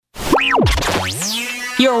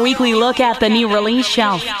Your weekly look at the new release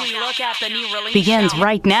shelf begins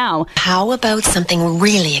right now. How about something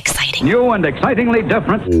really exciting? New and excitingly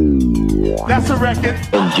different. That's a record.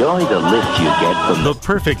 Enjoy the lift you get from the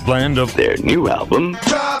perfect blend of their new album.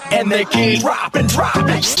 And they keep dropping.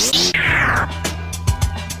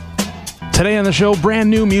 Today on the show, brand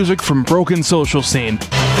new music from Broken Social Scene.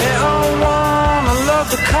 They all wanna love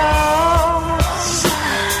the cause.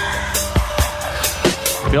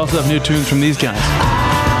 We also have new tunes from these guys.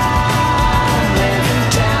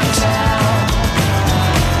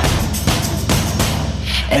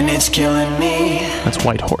 And it's killing me. That's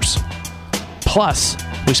White Horse. Plus,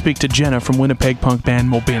 we speak to Jenna from Winnipeg punk band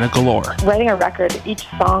Mobina Galore. Writing a record, each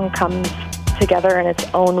song comes together in its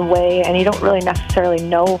own way, and you don't really necessarily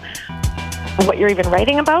know what you're even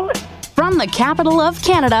writing about. From the capital of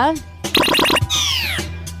Canada,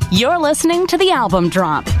 you're listening to The Album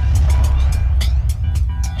Drop.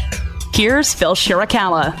 Here's Phil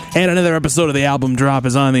Shirakawa. And another episode of The Album Drop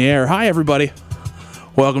is on the air. Hi, everybody.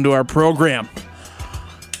 Welcome to our program.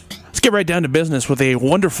 Let's get right down to business with a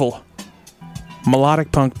wonderful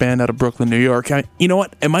melodic punk band out of Brooklyn, New York. You know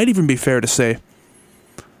what? It might even be fair to say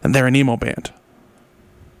that they're an emo band.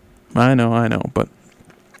 I know, but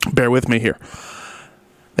bear with me here.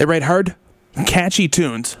 They write hard, catchy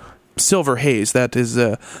tunes. Silver Haze, that is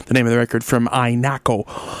the name of the record from Ainako.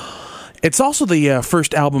 It's also the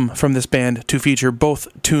first album from this band to feature both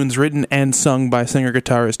tunes written and sung by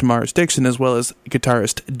singer-guitarist Mars Dixon, as well as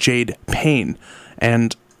guitarist Jade Payne.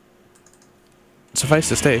 And suffice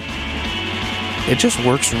to say, it just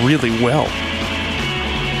works really well.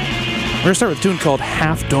 We're going to start with a tune called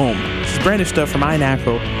Half Dome. This is brand new stuff from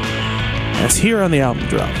Ainako, and it's here on The Album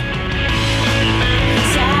Drop.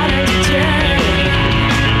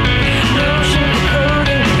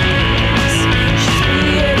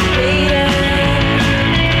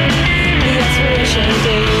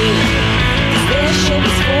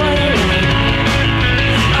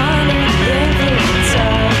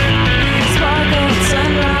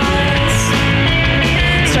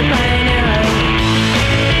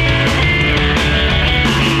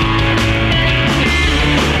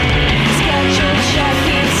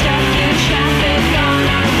 Check-in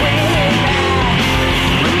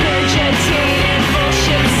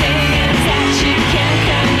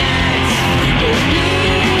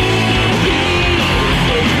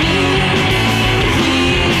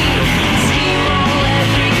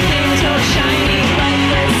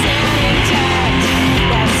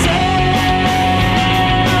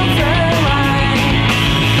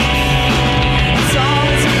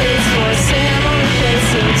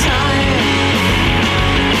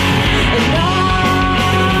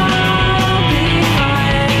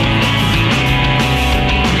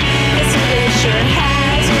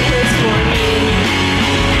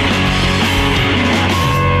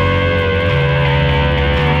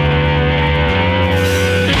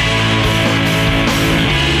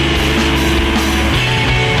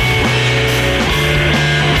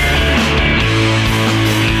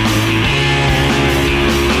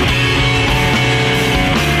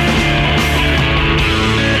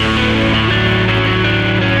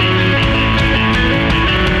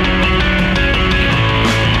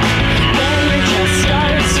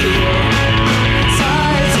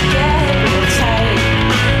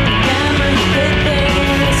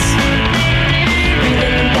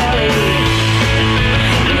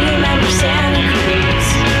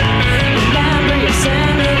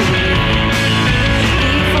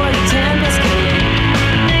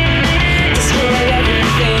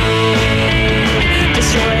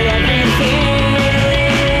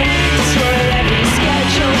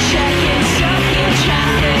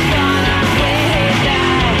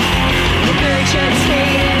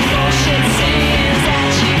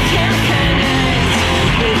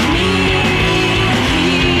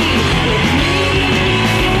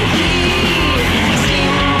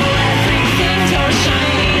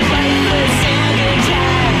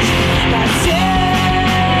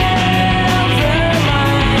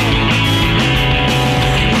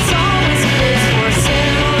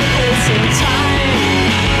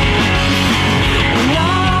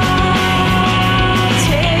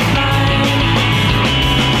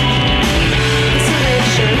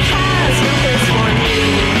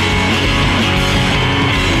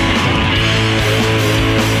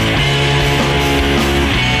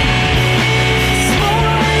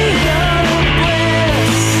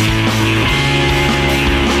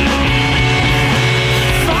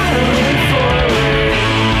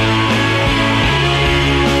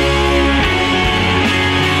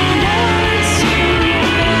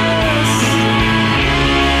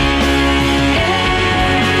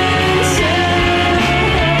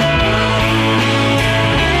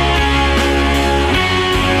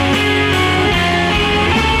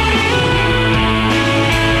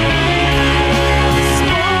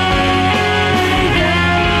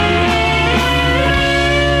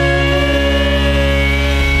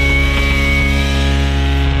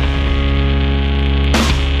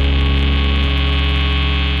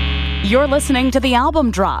You're listening to The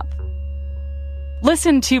Album Drop.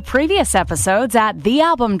 Listen to previous episodes at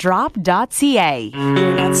thealbumdrop.ca.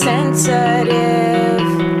 You're not sensitive,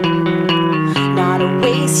 not a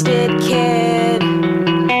wasted kid.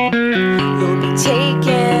 You'll be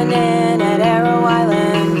taken in at Arrow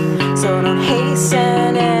Island, so don't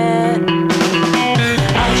hasten it.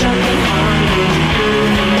 I'll jump in hungry,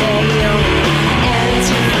 and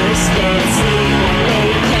it's your first day at sleep when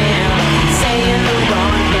they can. Saying the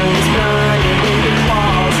wrong things, running into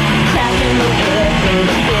walls, cracking the whip in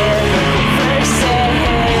the biblical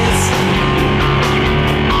verses.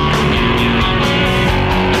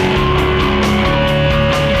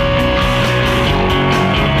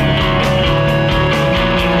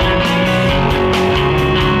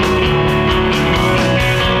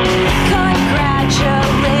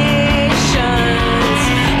 Congratulations,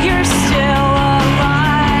 you're still alive.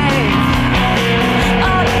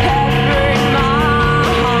 A peppered moth,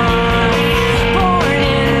 born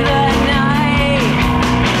in the night.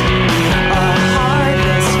 A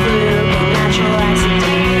harvest fluke, a natural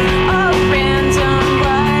accident, a random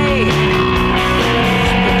light.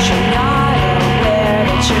 But you're not aware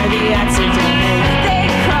that you're the accident. They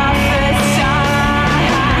prophesy,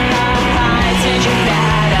 and you're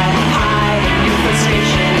bad at hiding your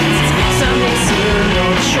frustrations. Someday soon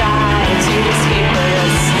you'll try to escape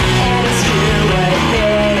us, and it's true what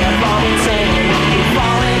they have all been saying. You've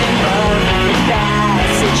fallen in love with a bad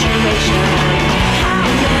situation. How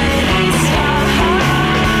many stars fallen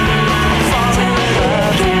in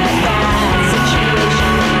love with a bad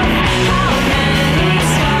situation? How many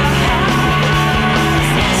stars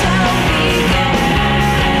tell me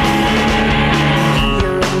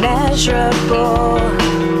you're immeasurable,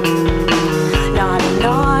 not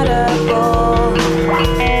inaudible.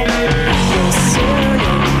 You'll soon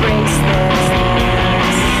embrace this.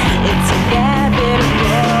 It's inevitable,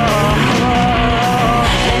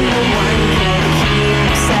 and no one can keep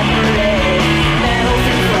you separate. Metal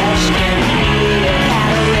through flesh can be a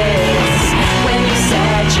catalyst. When you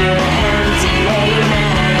said your empty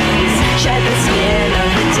amens, shed the skin of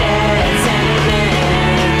the dead sentiment.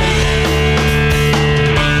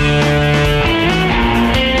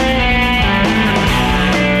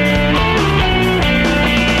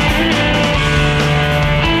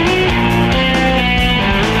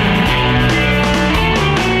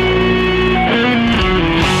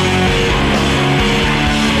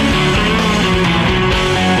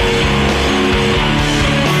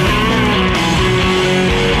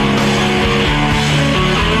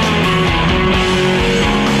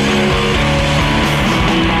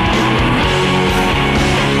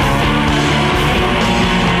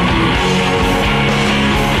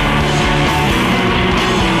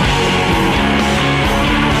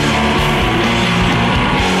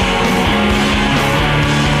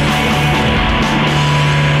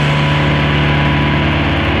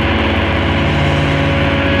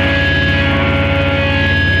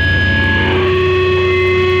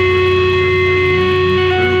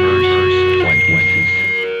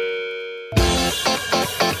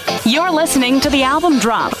 You're listening to The Album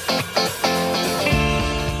Drop.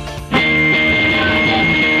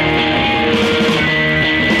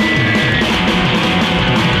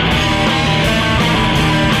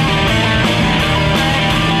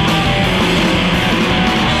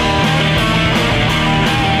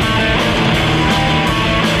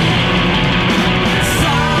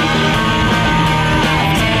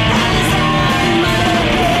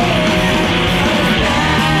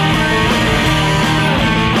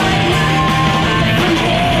 But not from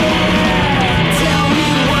here.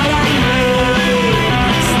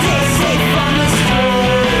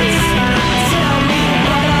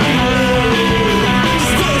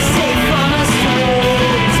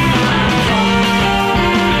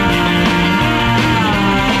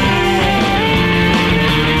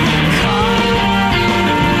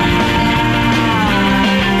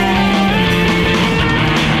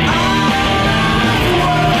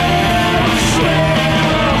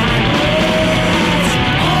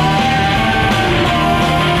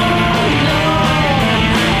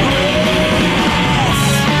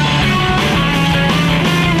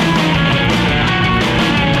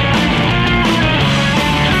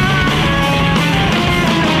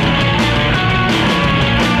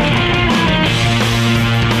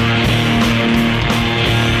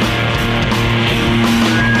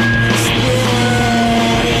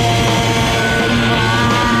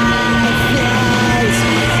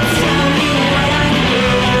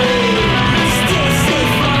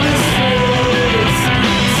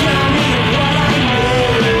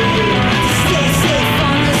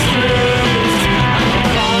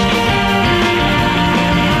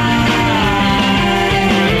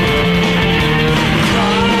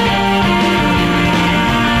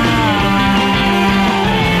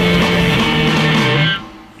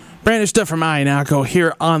 Brand new stuff from Ayako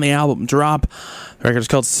here on the album Drop. The record is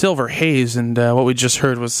called Silver Haze, and what we just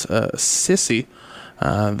heard was Sissy.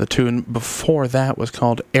 The tune before that was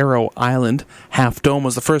called Arrow Island. Half Dome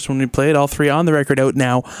was the first one we played. All three on the record out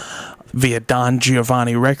now via Don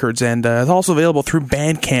Giovanni Records, and it's also available through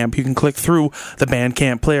Bandcamp. You can click through the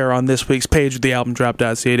Bandcamp player on this week's page at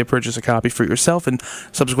thealbumdrop.ca to purchase a copy for yourself, and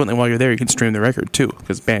subsequently while you're there you can stream the record too,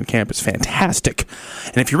 because Bandcamp is fantastic.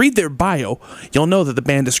 And if you read their bio, you'll know that the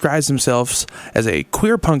band describes themselves as a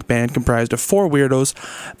queer punk band comprised of 4 weirdos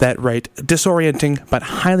that write disorienting but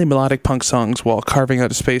highly melodic punk songs while carving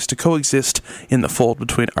out a space to coexist in the fold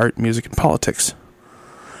between art, music, and politics.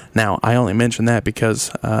 Now, I only mention that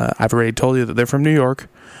because I've already told you that they're from New York,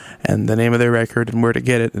 and the name of their record and where to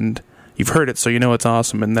get it, and you've heard it, so you know it's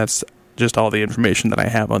awesome, and that's just all the information that I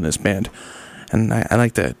have on this band. And I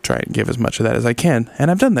like to try and give as much of that as I can,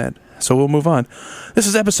 and I've done that. So we'll move on. This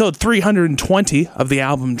is episode 320 of the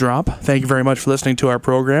album Drop. Thank you very much for listening to our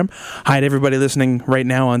program. Hi to everybody listening right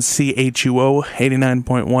now on CHUO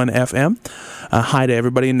 89.1 FM. Hi to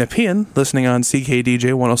everybody in Nepean listening on CKDJ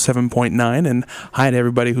 107.9. And hi to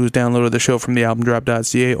everybody who's downloaded the show from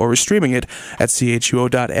thealbumdrop.ca or is streaming it at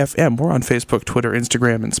CHUO.FM. We're on Facebook, Twitter,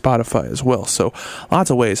 Instagram, and Spotify as well. So lots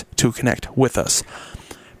of ways to connect with us.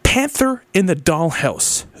 Panther in the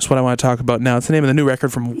Dollhouse is what I want to talk about now. It's the name of the new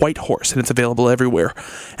record from Whitehorse, and it's available everywhere.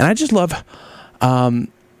 And I just love the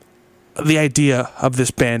idea of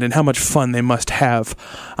this band and how much fun they must have.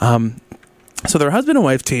 So they're a husband and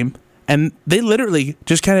wife team, and they literally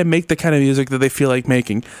just kind of make the kind of music that they feel like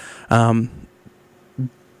making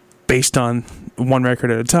based on one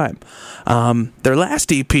record at a time. Their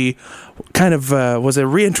last EP kind of was a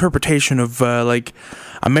reinterpretation of like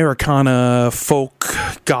Americana, folk,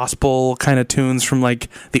 gospel kind of tunes from like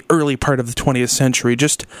the early part of the 20th century.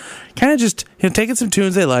 Just taking some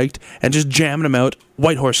tunes they liked and just jamming them out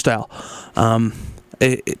Whitehorse style.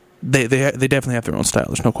 They definitely have their own style.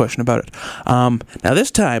 There's no question about it. Now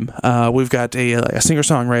this time we've got a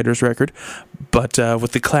singer-songwriter's record, but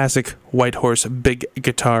with the classic Whitehorse big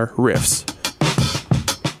guitar riffs.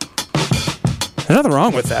 There's nothing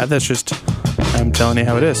wrong with that. That's just, I'm telling you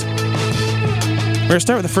how it is. We're going to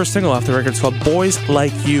start with the first single off the record. It's called Boys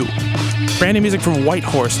Like You. Brand new music from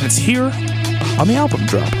Whitehorse, and it's here on the album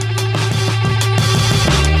Drop.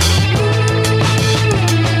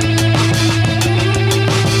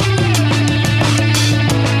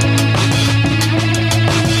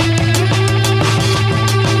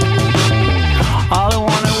 All I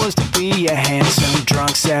wanted was to be a handsome,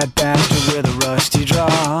 drunk, sad bastard with a rusty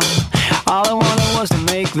jaw. All I wanted was to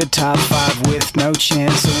make the top 5 with no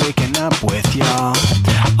chance of waking up with y'all.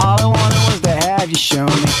 All I wanted was to have you show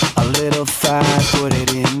me a little thigh, put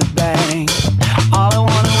it in the bank. All I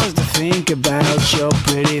wanted was to think about your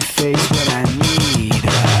pretty face when I need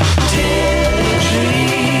a daydream.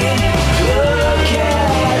 Look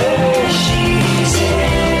at her, she's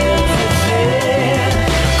everything.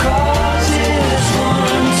 Causes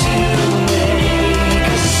one to make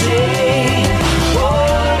a scene.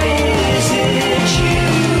 What is it you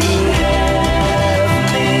have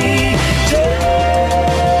me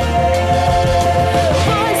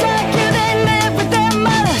Boys like you, they live with their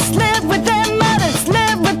mothers, live with their mothers,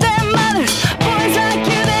 live with their mothers. Boys like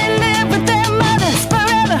you, they live with their mothers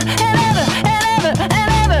forever and ever and ever and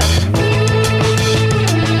ever.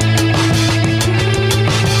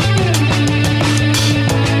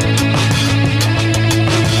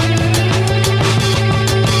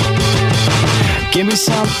 Give me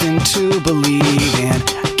something to believe in.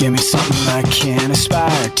 Give me something I can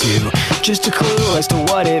aspire to. Just a clue as to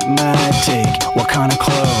what it might take. What kind of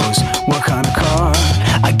clothes, what kind of car.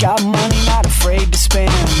 I got money, not afraid to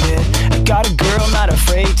spend it. I got a girl, not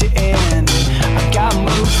afraid to end it. I got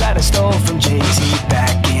moves that I stole from Jay-Z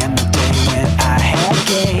back in the day when I had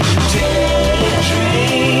game.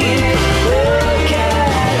 Daydream, look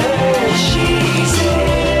at her, she's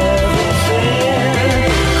everything.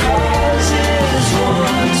 Causes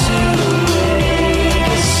one to make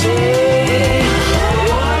a scene.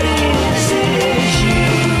 What is it you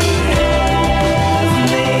have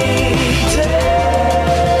me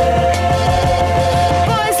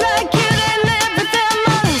Boys like you, they live with their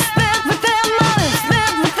mothers, live with their mothers,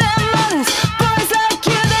 live with their mothers.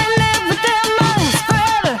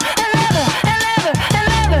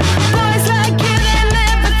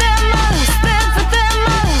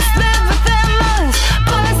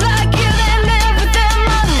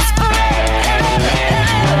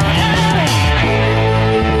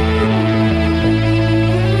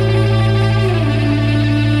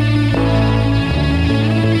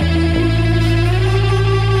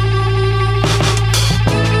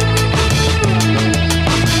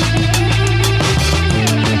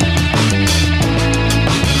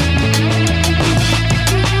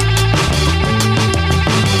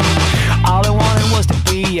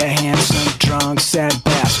 drunk, sad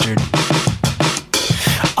bastard.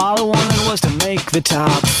 All I wanted was to make the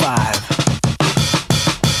top 5.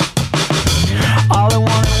 All I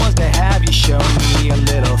wanted was to have you show me a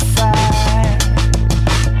little thigh.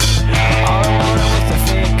 All I wanted was to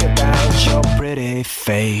think about your pretty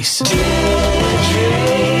face. Look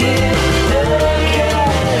at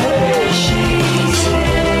her, she's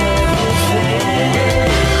everything.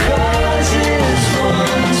 Causes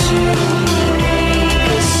one to make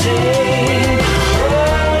the same.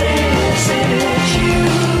 What is it you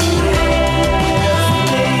left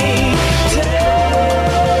me?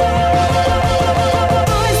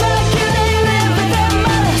 Boys like you, they live with their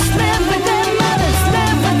mothers, live with their mothers,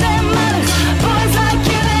 live with their mothers. Boys like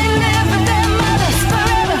you, they live with their mothers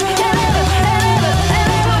forever and ever and ever and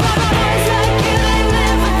ever. Boys like you, they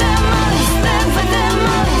live with their mothers, live with their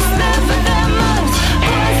mothers, live with their mothers.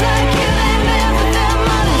 Boys like you, they live with their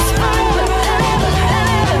mothers forever and ever and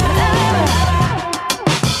ever and ever.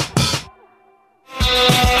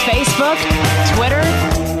 Facebook, Twitter,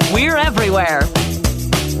 we're everywhere.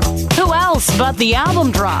 Who else but the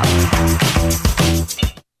album drop?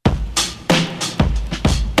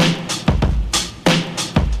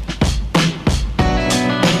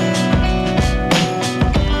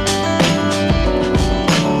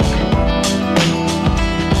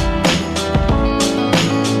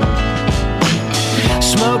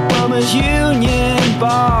 Smoke bombers, union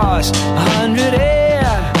bars, 100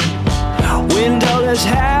 air. Windowless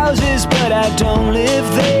houses, but I don't live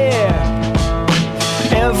there.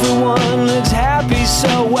 Everyone looks happy,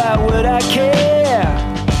 so why would I care?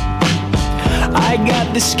 I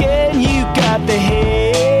got the skin, you got the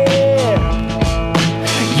hair.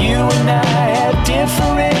 You and I have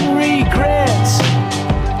different regrets.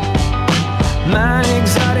 Mine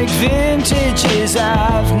exotic vintages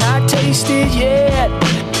I've not tasted yet.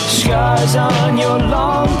 Scars on your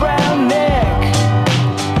long brown neck.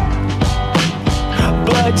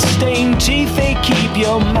 Blood-stained teeth, they keep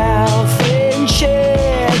your mouth in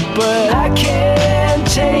check. But I can't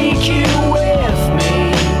take you with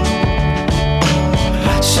me.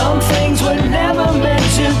 Some things were never meant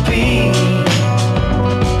to be.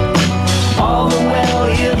 All the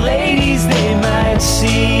well-heeled ladies they might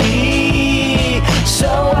see.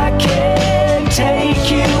 So I can't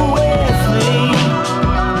take you with me.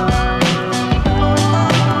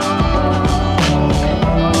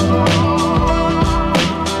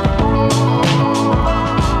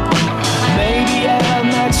 Maybe I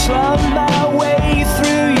might slum my way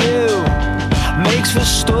through you. Makes for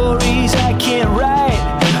stories I can't write,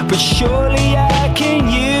 but surely I can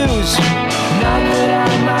use. Not that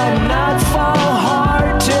I might not fall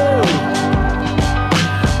hard to,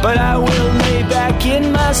 but I will lay back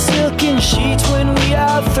in my silken sheets when we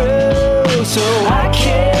are through. So I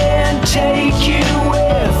can't take you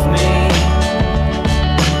with me.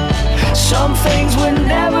 Some things were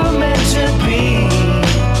never meant to be.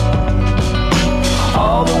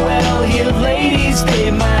 All the well-heeled ladies,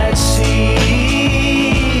 they might see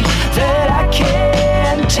that I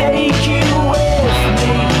can't take you with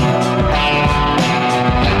me.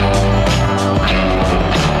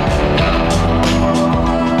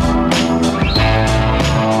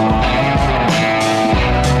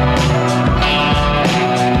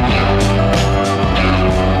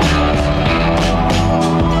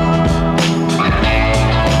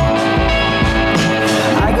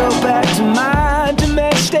 I go back to my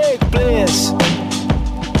domestic bliss.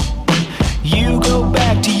 You go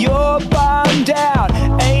back to your bombed out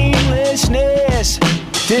aimlessness.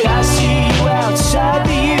 Did I see you outside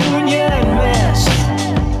the union mess?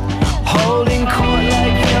 Holding court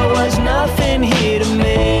like there was nothing here to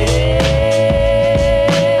miss.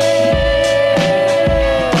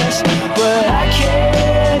 But I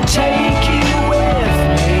can't take you with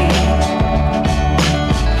me.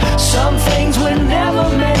 Some things were never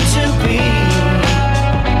meant to be.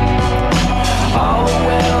 All the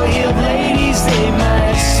well-heeled ladies they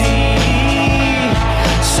might see.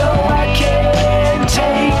 So I can't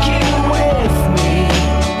take you with me.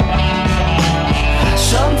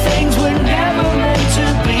 Some things were never meant to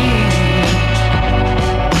be.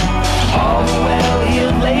 All the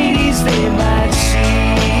well-heeled ladies they might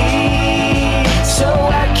see. So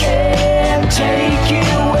I can't take you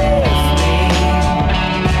with me.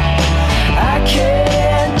 I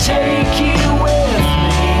can't take you with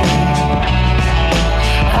me.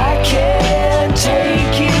 I can't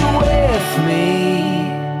take you with me.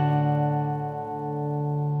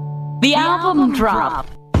 The album drop.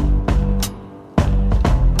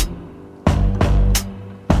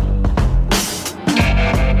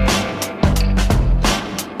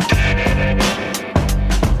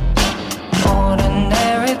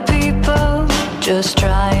 Ordinary people Just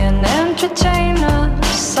try and entertain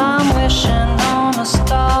us. I'm wishing on a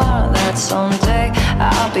star that someday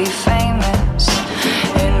I'll be famous,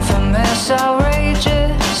 infamous,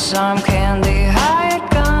 outrageous, arm candy, hired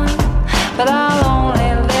gun. But I'll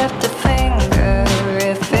only lift a finger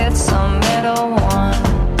if it's a middle one.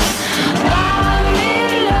 I'm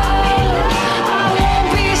in love, I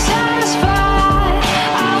won't be satisfied.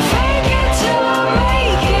 I'll fake it till I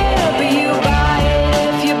make it, but you buy it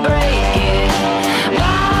if you break it.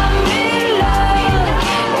 I'm in love,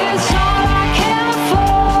 it's all I can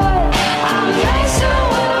afford. I'm nicer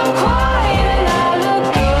when I'm quiet, and I look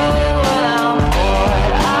good when I'm bored.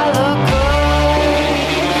 I look good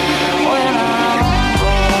when I'm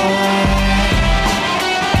bored.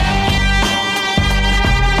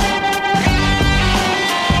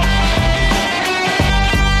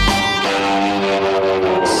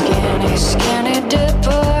 Skinny, skinny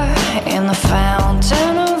dipper in the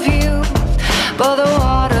fountain of youth, but the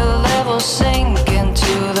water level's sinking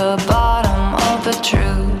to the bottom of the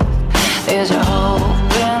truth. There's a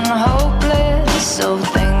hope in hopeless, so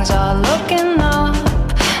things are looking up,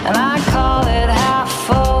 and I call it half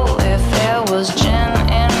full if there was gin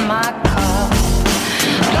in my cup.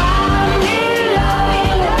 I'm in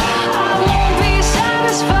love, I won't be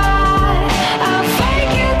satisfied. I'll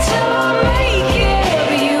fake it till I make it,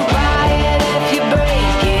 but you buy it if you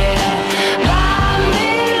break it. I'm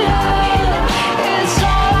in love, it's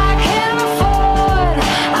all I can afford.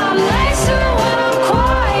 I'm nicer when I'm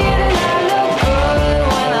quiet, and I look good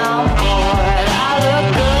when I'm bored. I look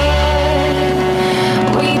good.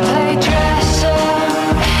 We play dress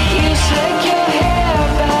up, you slick your hair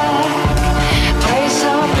back, place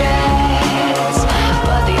our bets,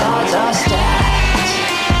 but the odds are stacked.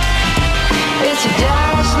 It's a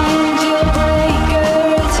dazzling deal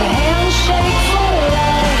breaker, it's a handshake for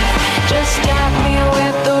life. Just stab me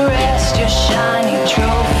with the rest, your shiny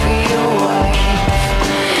trophy wife.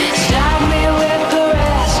 Stab me with the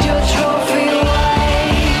rest, your trophy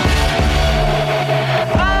wife.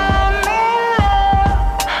 I'm in love,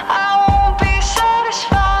 I won't be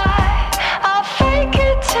satisfied. I'll fake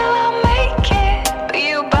it till I make it, but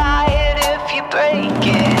you buy it if you break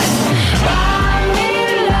it. I'm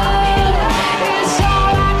in love, it's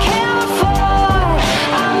all I can afford.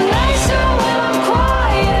 I'm nicer when I'm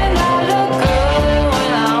quiet, and I look good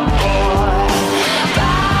when I'm bored.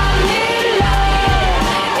 I'm in love,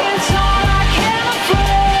 it's all I can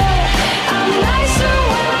afford. I'm nicer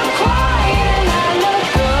when I'm quiet, and I look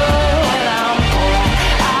good when I'm bored.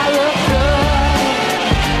 I look good,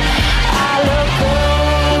 I look good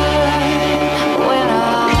when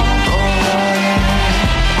I'm bored.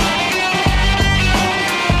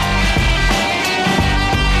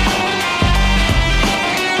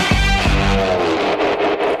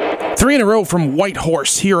 3 in a row from White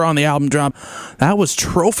Horse here on the album drop. That was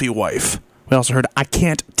Trophy Wife. We also heard I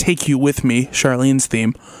Can't Take You With Me, Charlene's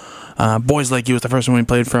theme. Boys Like You was the first one we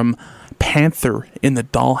played from Panther in the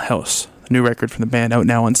Dollhouse, the new record from the band, out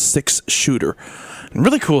now on 6 Shooter. And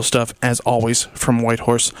really cool stuff, as always, from White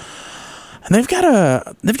Horse. And they've got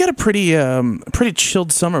a pretty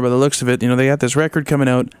chilled summer by the looks of it. You know, they got this record coming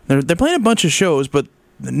out. They're playing a bunch of shows, but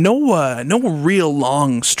no real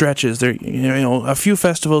long stretches. There, you know, a few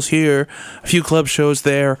festivals here, a few club shows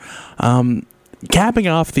there. Capping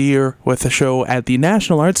off the year with a show at the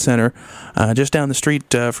National Arts Center, just down the street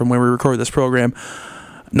from where we record this program,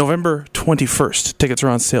 November 21st. Tickets are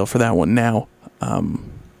on sale for that one now. So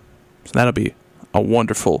that'll be a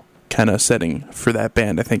wonderful kind of setting for that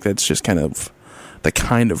band. I think that's just kind of the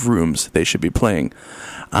kind of rooms they should be playing.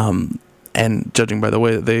 And judging by the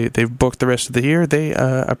way that they've booked the rest of the year, they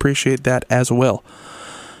appreciate that as well.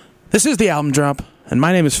 This is the album drop, and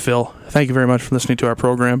my name is Phil. Thank you very much for listening to our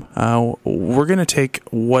program. We're going to take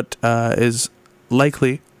what is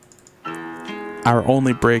likely our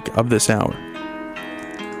only break of this hour.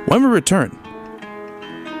 When we return,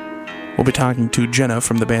 we'll be talking to Jenna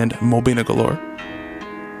from the band Mobina Galore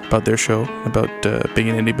about their show, about being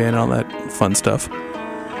an indie band and all that fun stuff,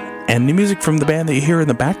 and the music from the band that you hear in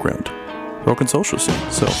the background, Broken Social Scene.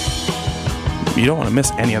 So you don't want to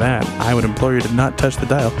miss any of that. I would implore you to not touch the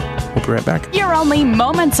dial. We'll be right back. You're only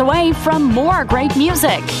moments away from more great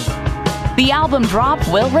music. The album drop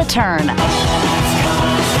will return.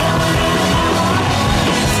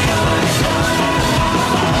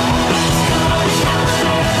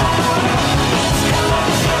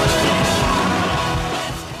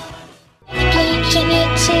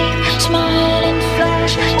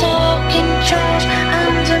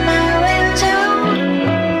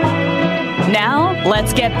 Now,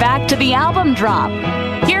 let's get back to the album drop.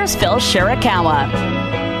 Here's Phil Shirakawa.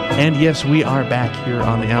 And yes, we are back here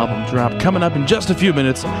on the album drop. Coming up in just a few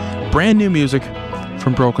minutes, brand new music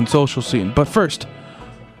from Broken Social Scene. But first,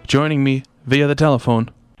 joining me via the telephone,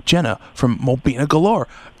 Jenna from Mobina Galore.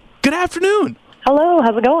 Good afternoon. Hello,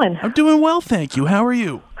 how's it going? I'm doing well, thank you. How are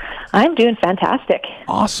you? I'm doing fantastic.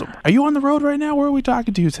 Awesome. Are you on the road right now? Where are we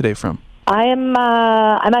talking to you today from? I'm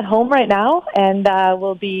at home right now, and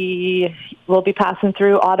we'll be passing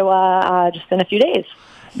through Ottawa just in a few days.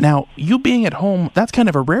 Now, you being at home, that's kind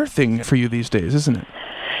of a rare thing for you these days, isn't it?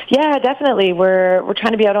 Yeah, definitely. We're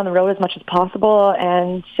trying to be out on the road as much as possible,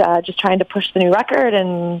 and just trying to push the new record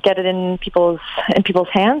and get it in people's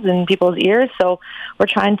hands and people's ears. So we're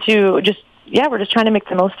trying to we're just trying to make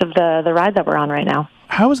the most of the ride that we're on right now.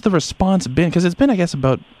 How has the response been? Because it's been, I guess,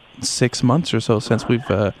 about 6 months or so since we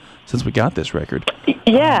got this record.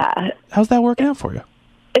 Yeah. How's that working out for you?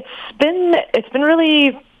 It's been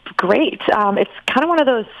really great. It's kind of one of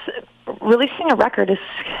those, releasing a record is,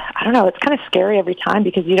 I don't know, it's kind of scary every time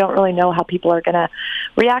because you don't really know how people are going to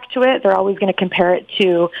react to it. They're always going to compare it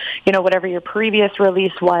to, whatever your previous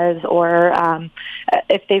release was, or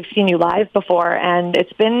if they've seen you live before. And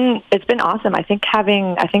it's been awesome. I think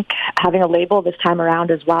having a label this time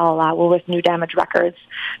around as well. We're with New Damage Records,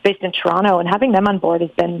 based in Toronto, and having them on board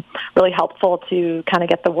has been really helpful to kind of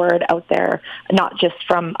get the word out there, not just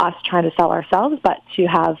from us trying to sell ourselves, but to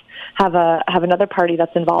have another party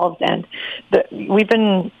that's involved. And we've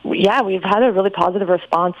had a really positive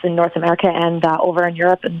response in North America and over in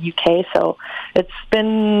Europe and the UK. So it's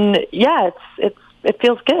been, it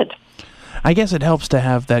feels good. I guess it helps to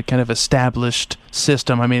have that kind of established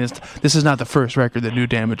system. I mean, this is not the first record that New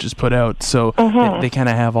Damage has put out, so they kind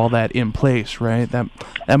of have all that in place, right?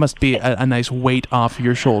 That must be a nice weight off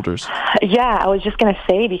your shoulders. Yeah, I was just going to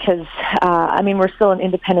say, because, we're still an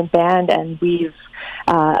independent band, and we've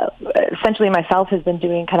essentially, myself has been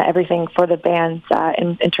doing kind of everything for the band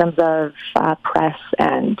in terms of press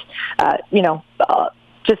and,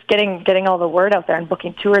 just getting all the word out there and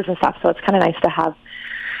booking tours and stuff. So it's kind of nice to have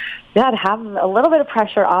a little bit of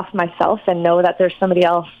pressure off myself and know that there's somebody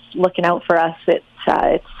else looking out for us. It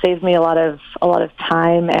saves me a lot of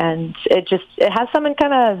time, and it has someone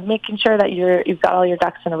kind of making sure that you've got all your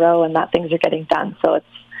ducks in a row and that things are getting done. So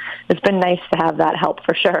it's been nice to have that help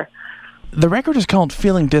for sure. The record is called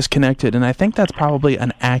Feeling Disconnected, and I think that's probably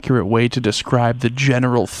an accurate way to describe the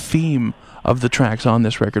general theme of the tracks on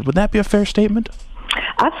this record. Would that be a fair statement?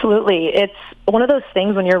 Absolutely. It's one of those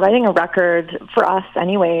things when you're writing a record, for us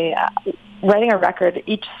anyway, writing a record,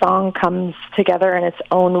 each song comes together in its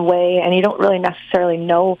own way, and you don't really necessarily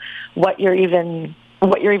know what you're even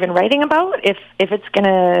writing about, if it's going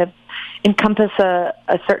to encompass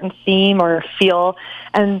a certain theme or feel.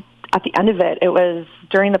 And at the end of it, it was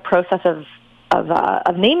during the process of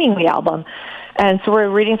naming the album. And so we're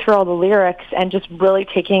reading through all the lyrics and just really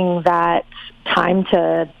taking that time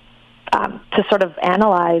to sort of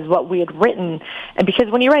analyze what we had written. And because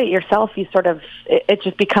when you write it yourself, it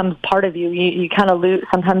just becomes part of you. You kind of lose,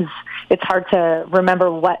 sometimes it's hard to remember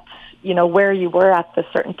where you were at the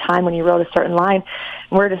certain time when you wrote a certain line.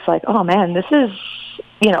 And we're just like, oh man, this is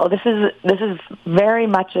very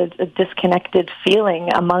much a disconnected feeling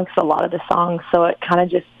amongst a lot of the songs. So it kind of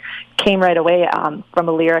just came right away from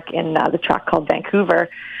a lyric in the track called Vancouver.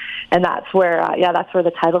 And that's where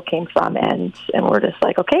the title came from. And we're just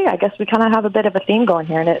like, okay, I guess we kind of have a bit of a theme going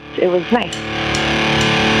here, and it was nice.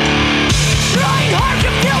 Trying hard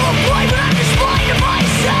to fill a void, but I'm just lying to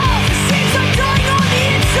myself. It seems I'm dying on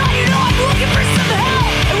the inside, I'm looking for some help.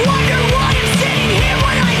 I wonder why I'm sitting here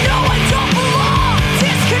when I know I don't belong.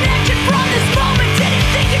 Disconnected from this moment, didn't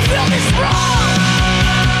think you'd feel this wrong.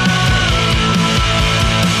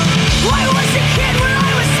 I was a kid when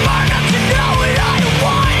I was smart enough to know what I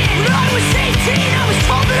wanted. When I was 18, I was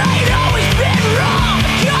told that I had always been wrong.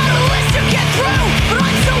 Got a list to get through, but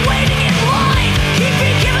I'm still waiting in line.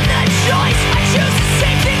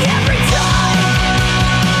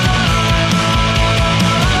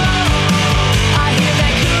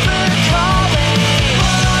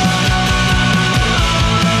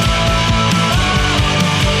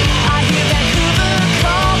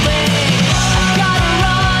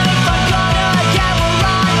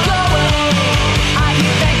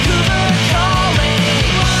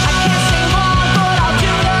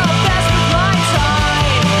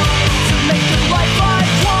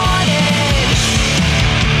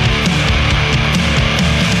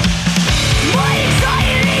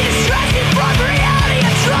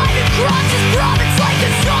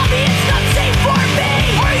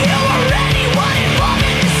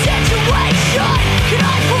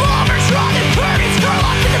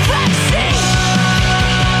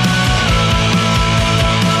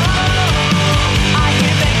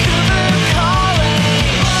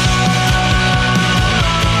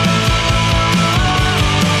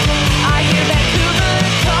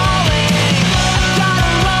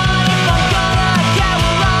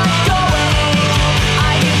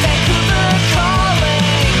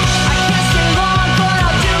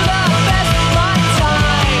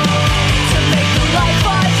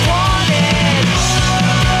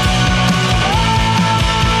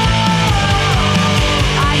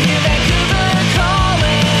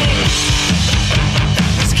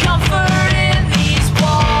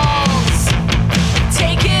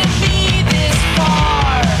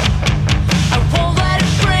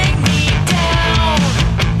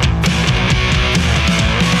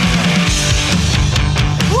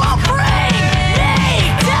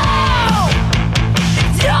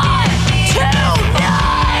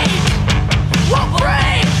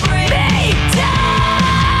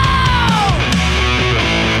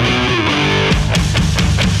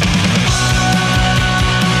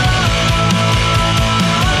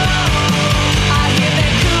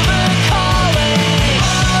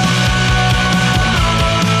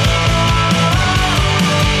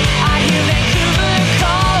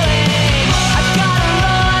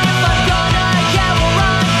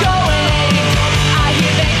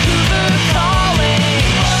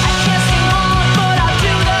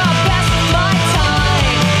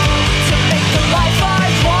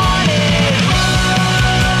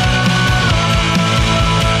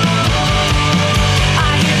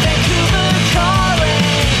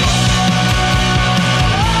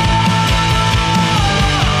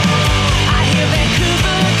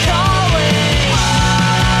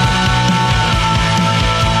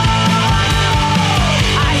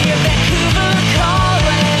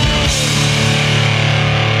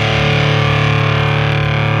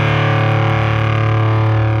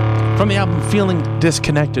 From the album Feeling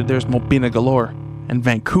Disconnected, there's Mobina Galore and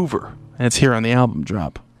Vancouver, and it's here on the album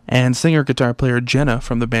drop. And singer-guitar player Jenna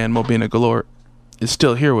from the band Mobina Galore is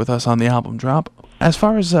still here with us on the album drop. As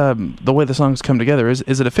far as the way the songs come together, is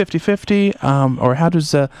it a 50-50, or how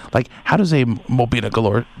does a Mobina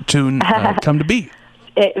Galore tune come to be?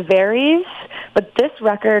 It varies, but this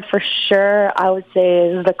record for sure, I would say,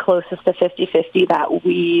 is the closest to 50-50 that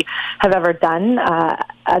we have ever done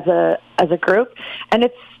as a group, and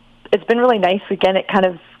it's been really nice. Again, it kind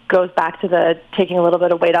of goes back to the taking a little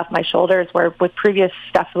bit of weight off my shoulders, where with previous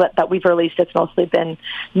stuff that we've released, it's mostly been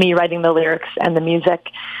me writing the lyrics and the music.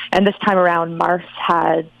 And this time around, Mars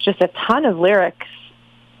had just a ton of lyrics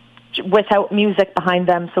without music behind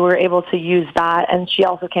them, so we were able to use that. And she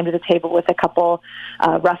also came to the table with a couple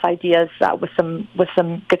rough ideas with some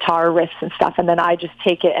guitar riffs and stuff. And then I just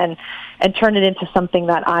take it and turn it into something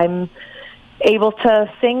that I'm able to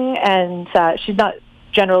sing. And she's not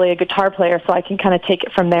generally a guitar player, so I can kind of take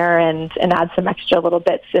it from there and add some extra little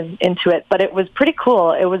bits into it. But it was pretty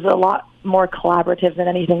cool. It was a lot more collaborative than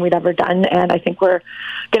anything we'd ever done, and I think we're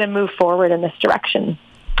going to move forward in this direction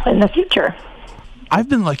in the future. I've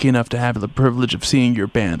been lucky enough to have the privilege of seeing your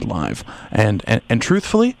band live, and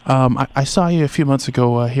truthfully, I saw you a few months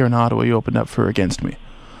ago here in Ottawa. You opened up for Against Me.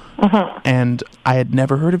 Uh-huh. And I had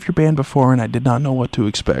never heard of your band before, and I did not know what to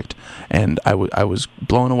expect. And I was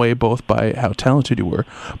blown away both by how talented you were,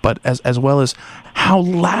 but as well as how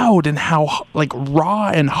loud and how raw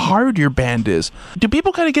and hard your band is. Do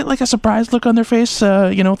people kind of get a surprised look on their face,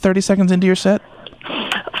 30 seconds into your set?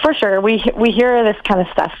 For sure, we hear this kind of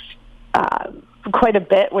stuff quite a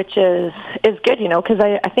bit, which is good, because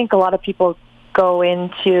I think a lot of people go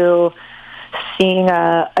into seeing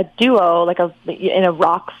a duo in a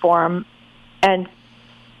rock form, and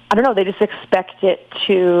I don't know, they just expect it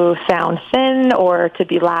to sound thin or to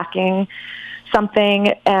be lacking something,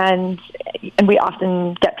 and we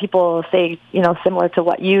often get people say, similar to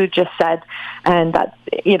what you just said, and that,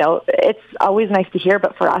 it's always nice to hear,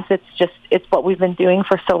 but for us it's what we've been doing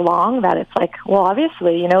for so long that it's like, well,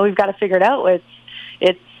 obviously, we've got to figure it out.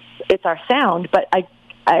 It's our sound, but I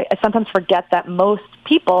sometimes forget that most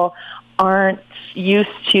people aren't used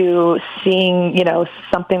to seeing,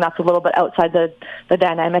 something that's a little bit outside the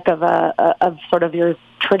dynamic of sort of your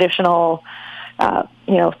traditional,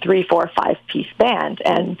 3, 4, 5 piece band.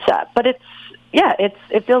 And but it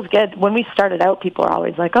feels good. When we started out, people are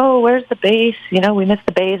always like, "Oh, where's the bass? We miss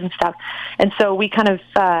the bass and stuff." And so we kind of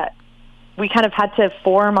had to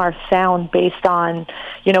form our sound based on,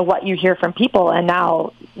 what you hear from people. And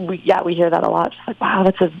now we hear that a lot. Just like, wow,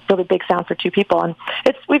 that's a really big sound for 2 people. And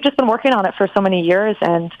we've just been working on it for so many years,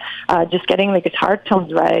 and just getting the guitar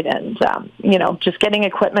tones right, and, just getting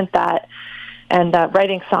equipment and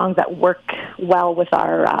writing songs that work well with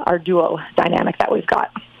our duo dynamic that we've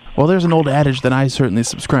got. Well, there's an old adage that I certainly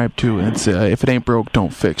subscribe to, and it's if it ain't broke,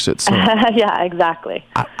 don't fix it. So yeah, exactly.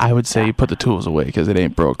 I would say put the tools away because it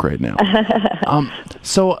ain't broke right now.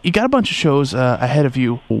 So you got a bunch of shows ahead of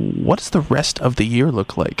you. What does the rest of the year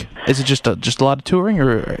look like? Is it just a lot of touring,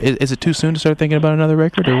 or is it too soon to start thinking about another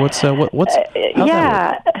record, or what's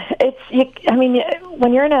yeah,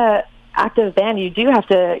 when you're in a active band, you do have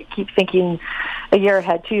to keep thinking a year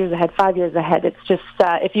ahead, 2 years ahead, 5 years ahead. It's just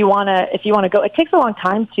if you want to go, it takes a long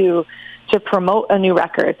time to promote a new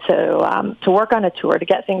record, to work on a tour, to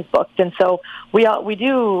get things booked. And so we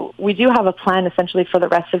do have a plan essentially for the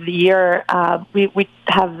rest of the year. We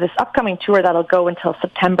have this upcoming tour that'll go until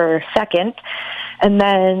September 2nd, and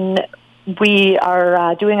then we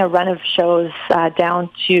are doing a run of shows down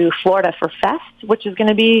to Florida for Fest, which is going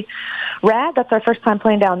to be rad. That's our first time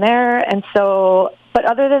playing down there. And so, but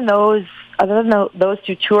other than those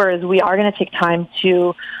 2 tours, we are going to take time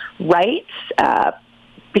to write,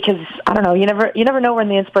 because I don't know, you never know when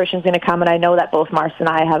the inspiration is going to come. And I know that both Mars and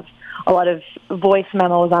I have a lot of voice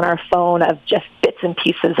memos on our phone of just bits and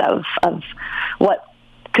pieces of what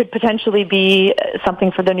could potentially be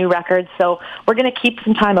something for the new record. So we're going to keep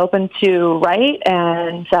some time open to write,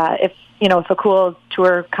 and if a cool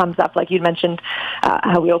tour comes up, like you mentioned,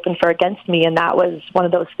 how we opened for Against Me, and that was one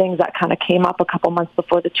of those things that kind of came up a couple months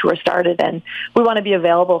before the tour started, and we want to be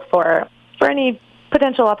available for any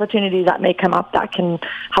potential opportunities that may come up that can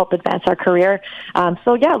help advance our career.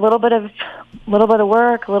 So yeah, a little bit of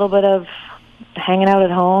work, a little bit of hanging out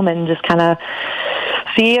at home, and just kind of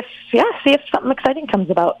see if something exciting comes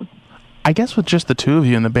about. I guess with just the 2 of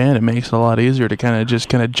you in the band, it makes it a lot easier to kind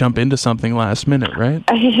of jump into something last minute, right?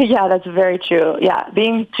 Yeah, that's very true. Yeah,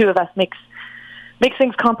 being 2 of us makes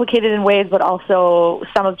things complicated in ways, but also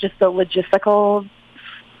some of just the logistical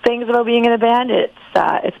things about being in a band.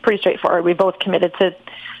 It's pretty straightforward. We both committed to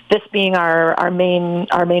this being our main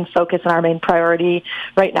focus and our main priority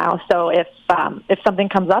right now. So if something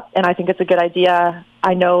comes up and I think it's a good idea,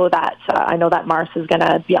 I know that Mars is going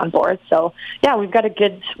to be on board. So yeah, we've got a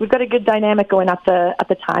good dynamic going at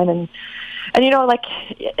the time, and like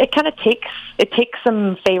it kind of takes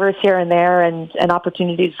some favors here and there and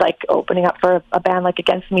opportunities like opening up for a band like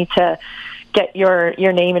Against Me to get your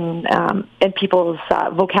name in people's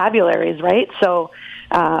vocabularies, right? So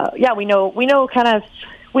yeah, we know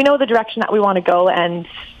the direction that we want to go, and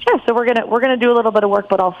yeah, so we're gonna do a little bit of work,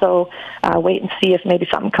 but also wait and see if maybe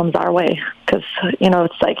something comes our way, because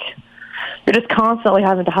it's like you're just constantly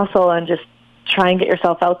having to hustle and just try and get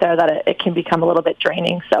yourself out there, that it can become a little bit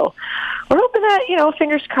draining. So we're hoping that,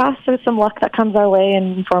 fingers crossed, there's some luck that comes our way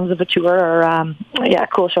in forms of a tour or a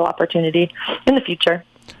cool show opportunity in the future.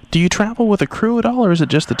 Do you travel with a crew at all, or is it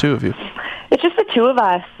just the two of you? It's just the two of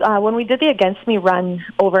us. When we did the Against Me run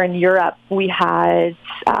over in Europe, we had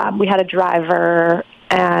a driver,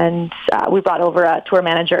 and we brought over a tour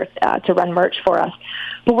manager to run merch for us.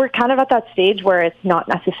 But we're kind of at that stage where it's not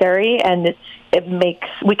necessary, and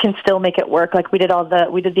we can still make it work. Like we did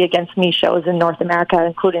the Against Me shows in North America,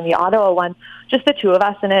 including the Ottawa one, just the two of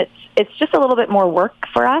us, and it's just a little bit more work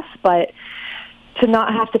for us, but to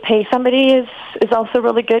not have to pay somebody is also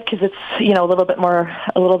really good, because it's a little bit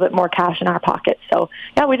more cash in our pocket. So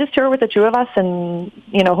yeah, we just tour with the two of us, and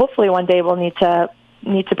hopefully one day we'll need to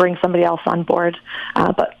bring somebody else on board.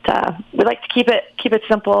 But we like to keep it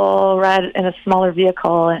simple, ride in a smaller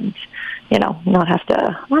vehicle, and not have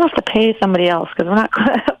to pay somebody else, because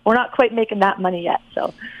we're not quite making that money yet.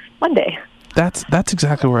 So one day. That's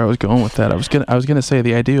exactly where I was going with that. I was gonna say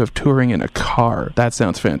the idea of touring in a car. That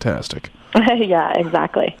sounds fantastic. Yeah,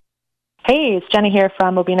 exactly. Hey, it's Jenny here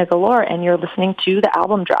from Mobina Galore, and you're listening to The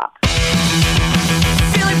Album Drop.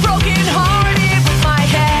 Feeling broken hearted with my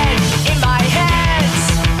head in my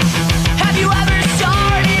hands. Have you ever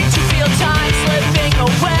started to feel time slipping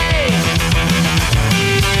away?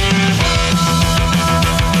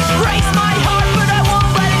 Breaks my heart, but I won't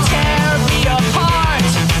let it tear me apart.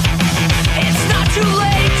 It's not too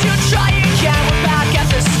late to try again. We're back at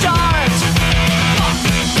the start.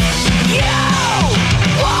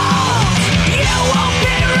 You won't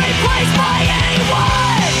be replaced by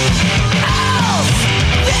anyone else.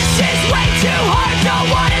 This is way too hard, don't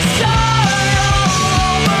wanna start all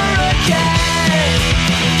over again.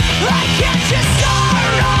 I can't just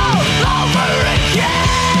start all over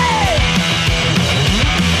again.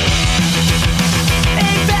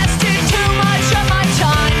 Invested too much of my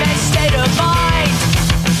time and state of mind.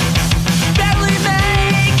 Barely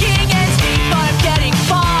making ends meet, but I'm getting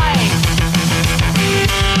fine.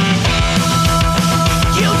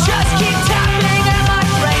 You just keep tapping and my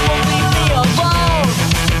brain won't leave me alone.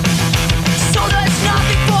 So there's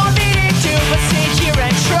nothing for me to do but sit here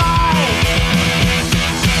and try.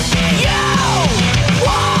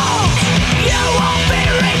 You won't be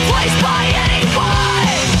replaced by anyone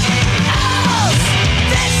else.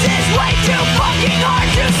 This is way too fucking hard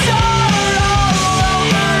to start all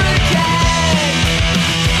over again.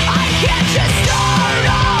 I can't just start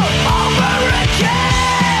all over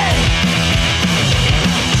again.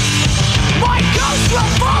 My ghost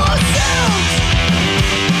will follow suit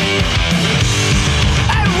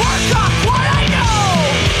and work off what I know.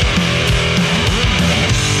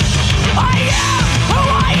 I am who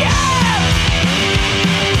I am,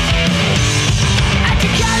 and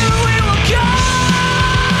together we will go.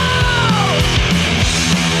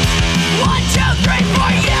 1, 2, 3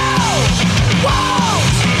 for you.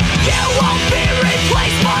 You won't be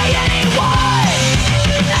replaced by anyone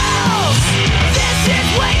else. This is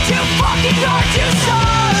way too fucking hard to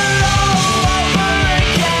start all over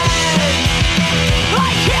again.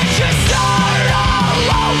 I can't just start all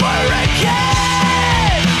over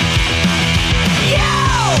again.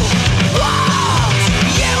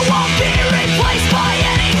 You won't be replaced by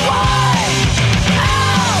anyone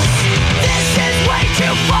else. This is way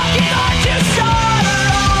too fucking hard to start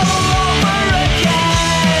all over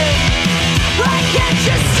again. I can't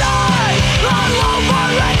just start all over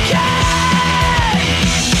again.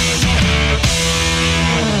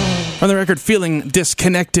 On the record, Feeling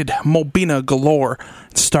Disconnected, Mobina Galore.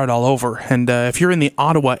 Start all over. And if you're in the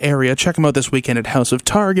Ottawa area, check them out this weekend at House of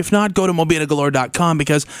Targ. If not, go to mobinagalore.com,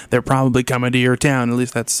 because they're probably coming to your town. At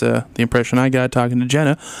least that's the impression I got talking to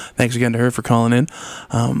Jenna. Thanks again to her for calling in.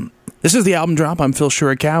 This is The Album Drop. I'm Phil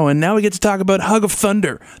Shurikawa, and now we get to talk about Hug of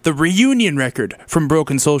Thunder, the reunion record from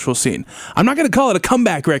Broken Social Scene. I'm not going to call it a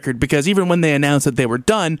comeback record, because even when they announced that they were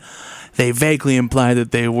done, they vaguely implied that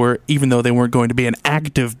they were, even though they weren't going to be an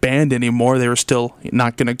active band anymore, they were still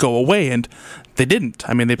not going to go away, and they didn't.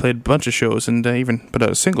 I mean, they played a bunch of shows and even put out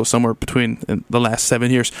a single somewhere between the last 7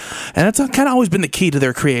 years. And that's kind of always been the key to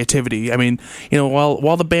their creativity. I mean, you know,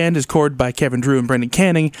 while the band is cored by Kevin Drew and Brendan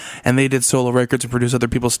Canning, and they did solo records and produce other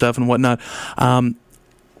people's stuff and whatnot,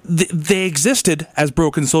 they existed as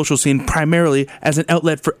Broken Social Scene primarily as an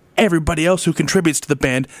outlet for everybody else who contributes to the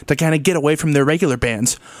band to kind of get away from their regular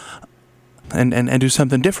bands and do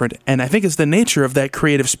something different. And I think it's the nature of that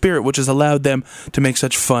creative spirit which has allowed them to make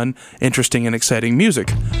such fun, interesting, and exciting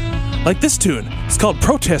music. Like this tune. It's called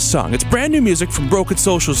Protest Song. It's brand new music from Broken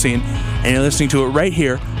Social Scene, and you're listening to it right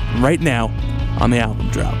here, right now, on the album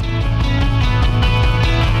drop.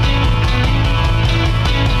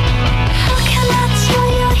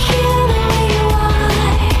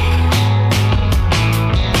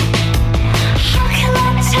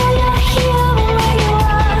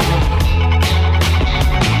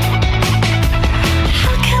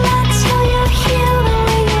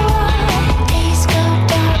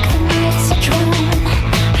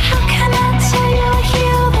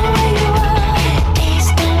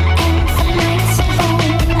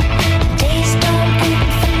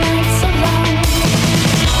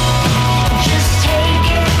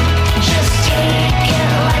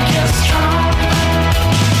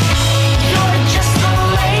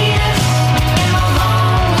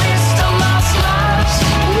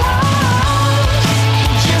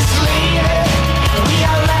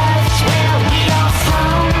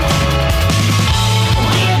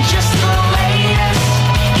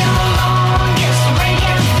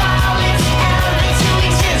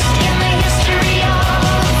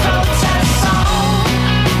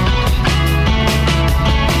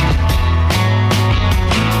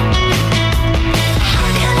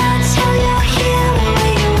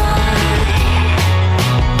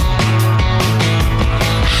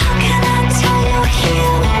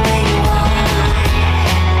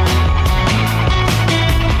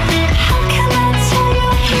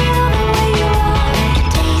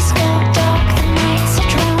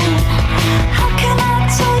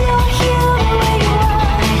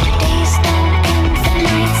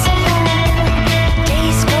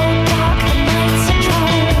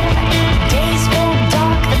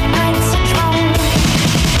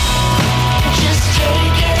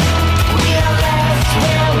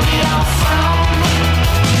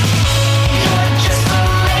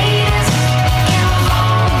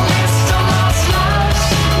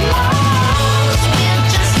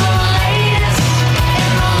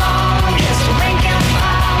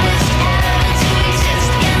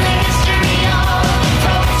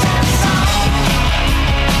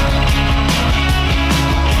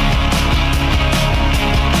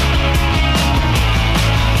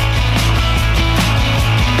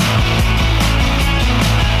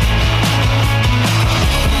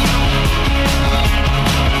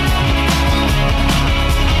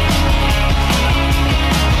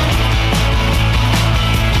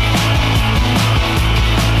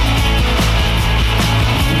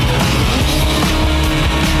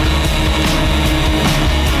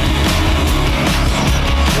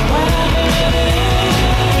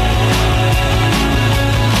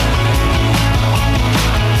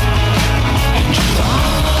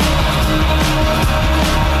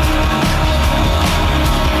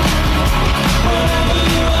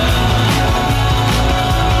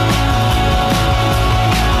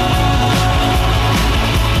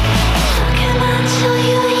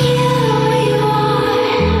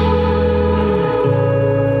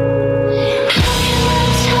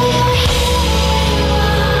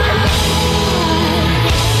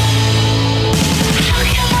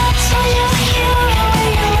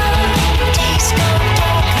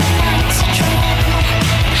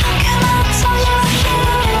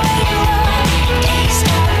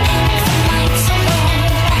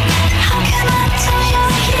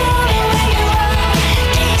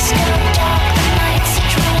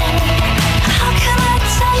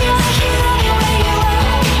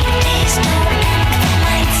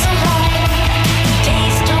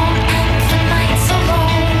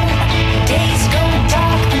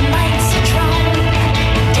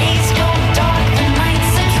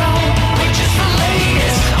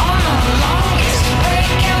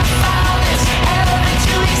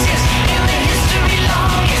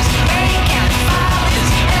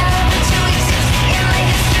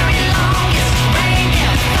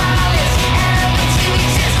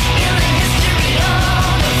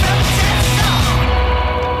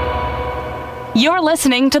 You're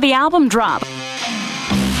listening to The Album Drop.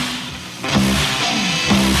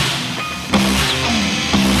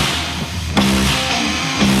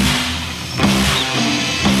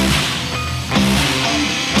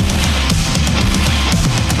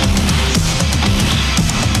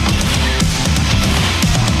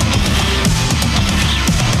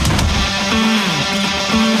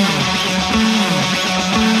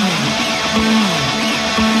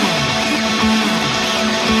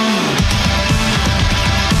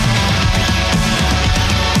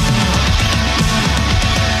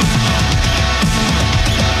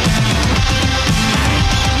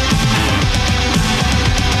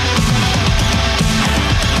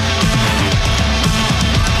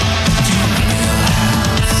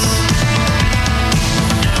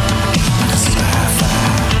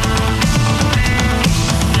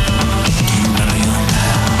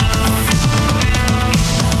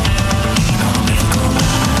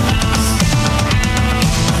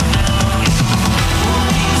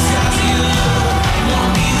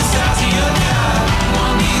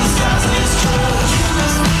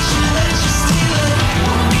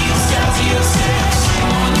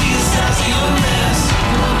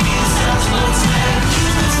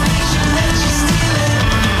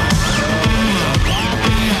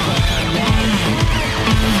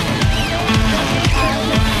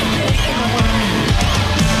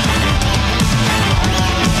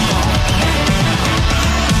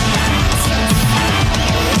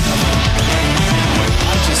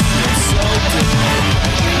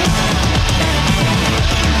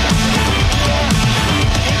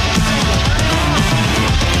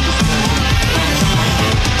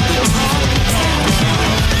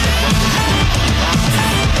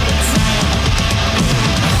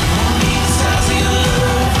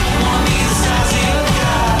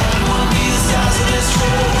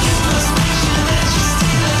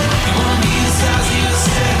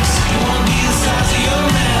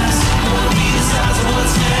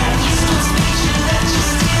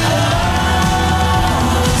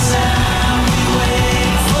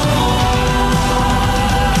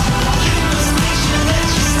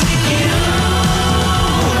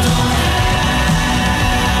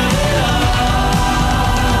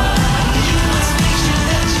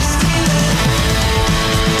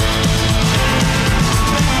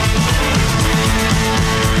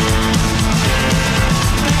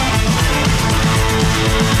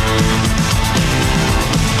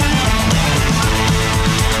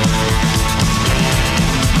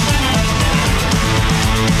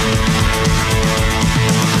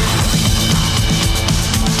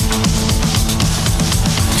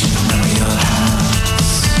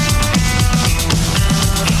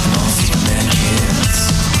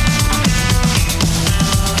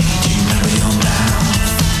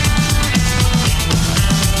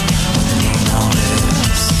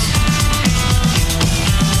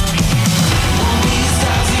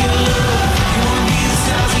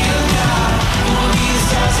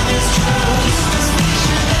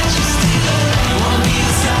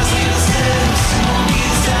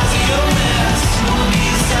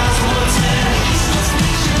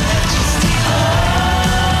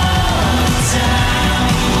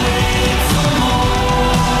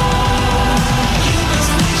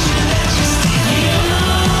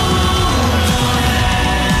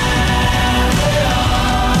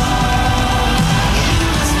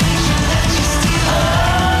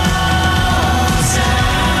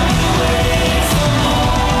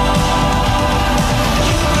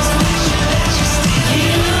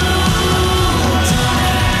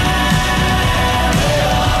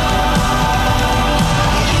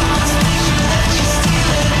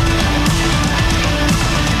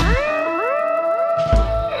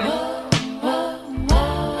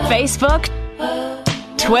 Facebook,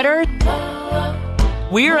 Twitter.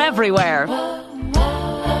 We're everywhere.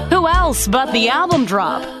 Who else but the Album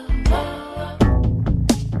Drop?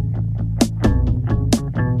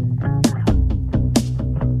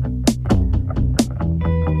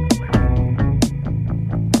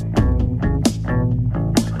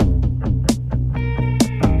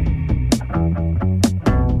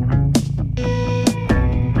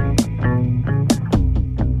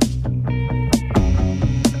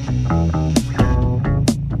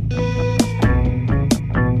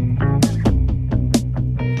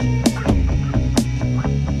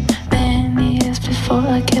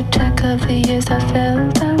 I kept track of the years I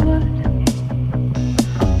felt I would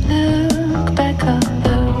look back.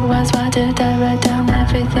 Otherwise, why did I write down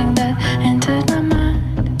everything that entered my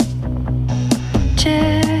mind?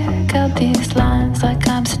 Check out these lines like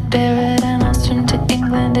I'm Sid Barrett and I'll swim to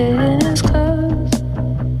England in his clothes.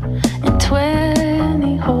 In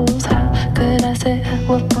 20 holes, how could I say at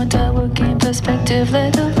what point I would gain perspective,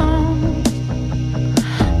 let alone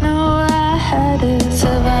know I had it?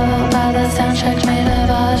 Survival by the soundtrack made of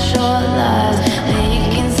our short lives,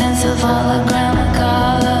 making sense of hologram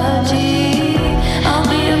ecology. I'll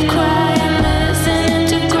be up crying, listening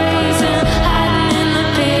to grace and hiding in the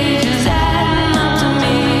pages, adding up to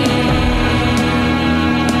me.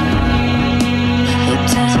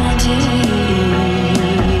 Eternity.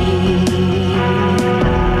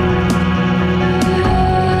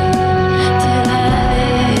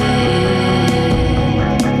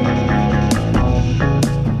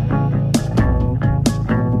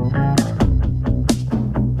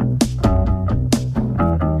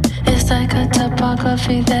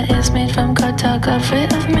 Topography that is made from cartography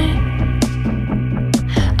of me.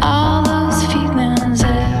 All those feelings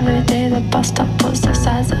every day. The bus stop was the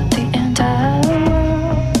size of the entire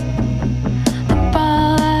world. The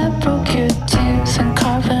ball that broke your tooth and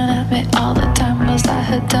carving at me all the time was I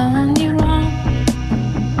had done you wrong.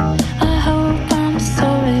 I hope I'm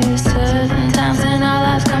sorry. Certain times in our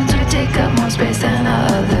lives come to take up more space than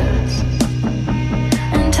others,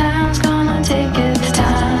 and time's gonna take its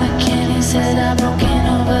time. Said I broke in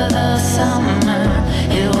over the summer.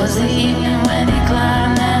 It was the evening when he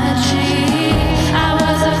climbed that tree. I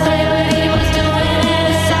was afraid what he was doing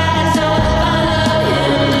inside, so I love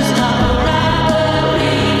him to stop a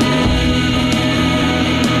robbery.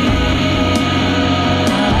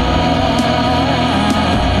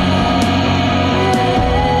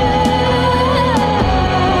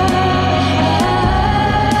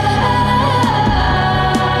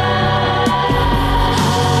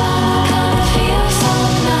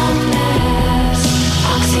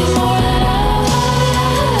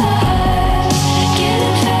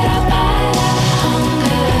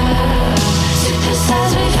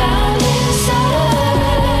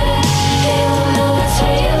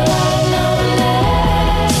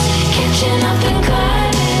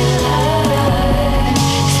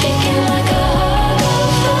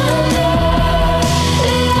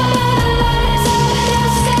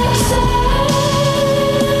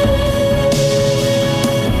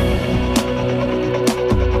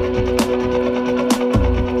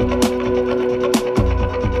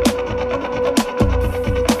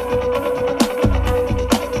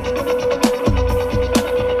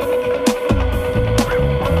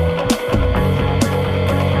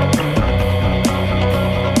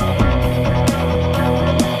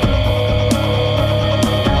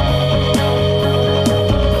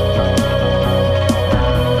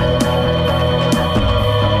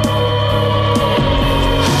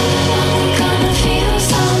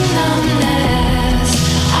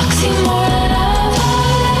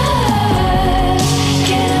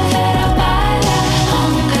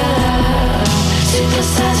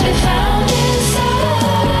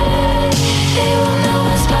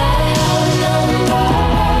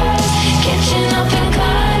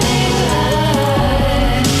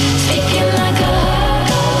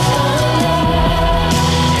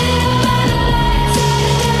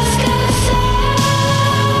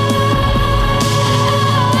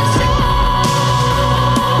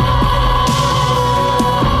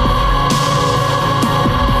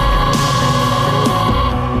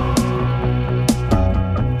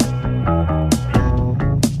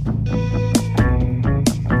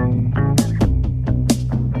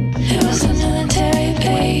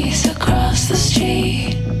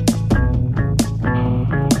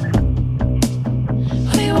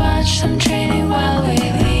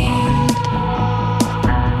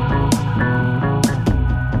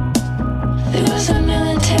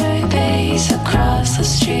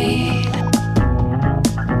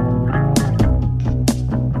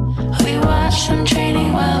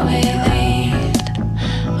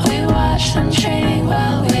 concentrating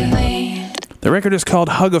while we lean. The record is called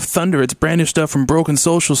Hug of Thunder. It's brand new stuff from Broken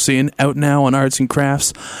Social Scene, out now on Arts and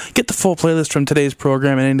Crafts. Get the full playlist from today's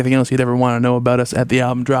program and anything else you'd ever want to know about us at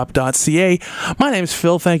thealbumdrop.ca. My name's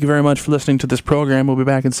Phil. Thank you very much for listening to this program. We'll be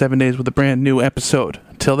back in 7 days with a brand new episode.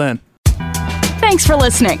 Till then. Thanks for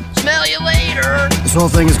listening. Smell you later. This whole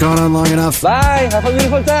thing has gone on long enough. Bye. Have a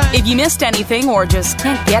beautiful time. If you missed anything or just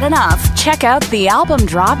can't get enough, check out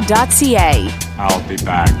thealbumdrop.ca. I'll be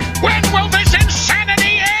back. When will this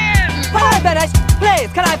insanity end? Can I finish?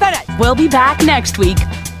 Please, can I finish? We'll be back next week.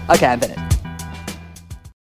 Okay, I'm finished.